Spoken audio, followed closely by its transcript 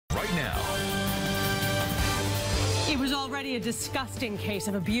right now. It was already a disgusting case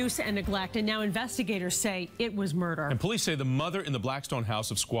of abuse and neglect, and now investigators say it was murder. And police say the mother in the Blackstone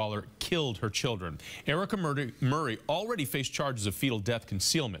house of squalor killed her children. Erica Murray already faced charges of fetal death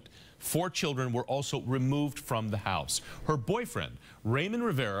concealment. 4 children were also removed from the house. Her boyfriend, Raymond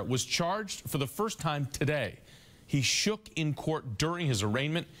Rivera, was charged for the first time today. He shook in court during his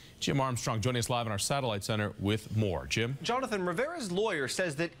arraignment. Jim Armstrong joining us live in our satellite center with more. Jim? Jonathan, Rivera's lawyer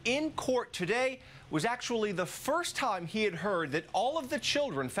says that in court today was actually the first time he had heard that all of the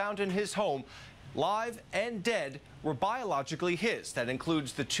children found in his home, live and dead, were biologically his. That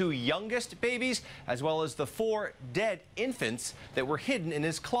includes the 2 youngest babies, as well as the 4 dead infants that were hidden in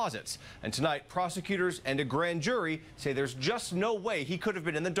his closets. And tonight, prosecutors and a grand jury say there's just no way he could have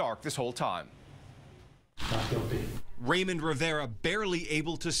been in the dark this whole time. Not guilty. Raymond Rivera barely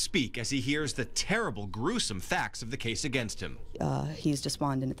able to speak as he hears the terrible, gruesome facts of the case against him. He's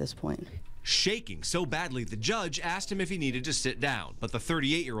despondent at this point. Shaking so badly, the judge asked him if he needed to sit down, but the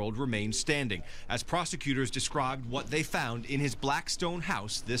 38-year-old remained standing as prosecutors described what they found in his Blackstone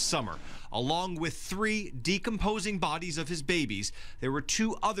house this summer. Along with 3 decomposing bodies of his babies, there were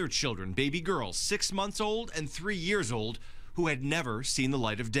 2 other children, baby girls, 6 months old and 3 years old, who had never seen the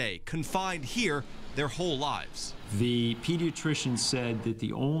light of day, confined here their whole lives. The pediatrician said that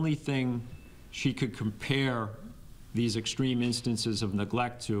the only thing she could compare these extreme instances of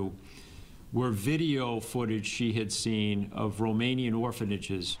neglect to were video footage she had seen of Romanian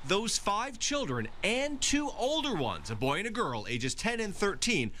orphanages. Those 5 children and 2 older ones, a boy and a girl, ages 10 and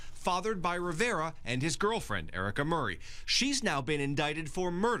 13, fathered by Rivera and his girlfriend, Erica Murray. She's now been indicted for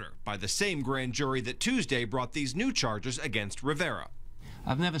murder by the same grand jury that Tuesday brought these new charges against Rivera.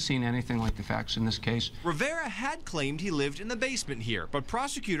 I've never seen anything like the facts in this case. Rivera had claimed he lived in the basement here, but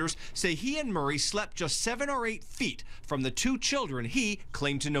prosecutors say he and Murray slept just 7 or 8 feet from the 2 children he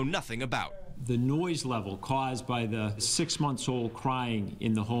claimed to know nothing about. The noise level caused by the 6-month-old crying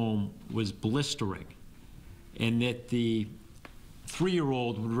in the home was blistering, and that the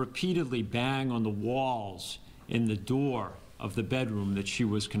 3-year-old would repeatedly bang on the walls in the door of the bedroom that she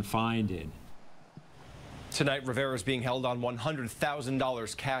was confined in. Tonight, Rivera is being held on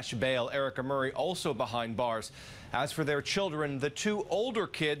 $100,000 cash bail. Erica Murray also behind bars. As for their children, the 2 older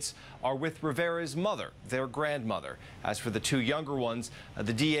kids are with Rivera's mother, their grandmother. As for the 2 younger ones,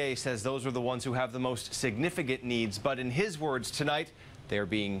 the DA says those are the ones who have the most significant needs. But in his words tonight, they're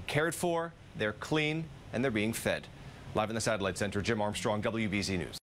being cared for, they're clean, and they're being fed. Live in the Satellite Center, Jim Armstrong, WBZ News.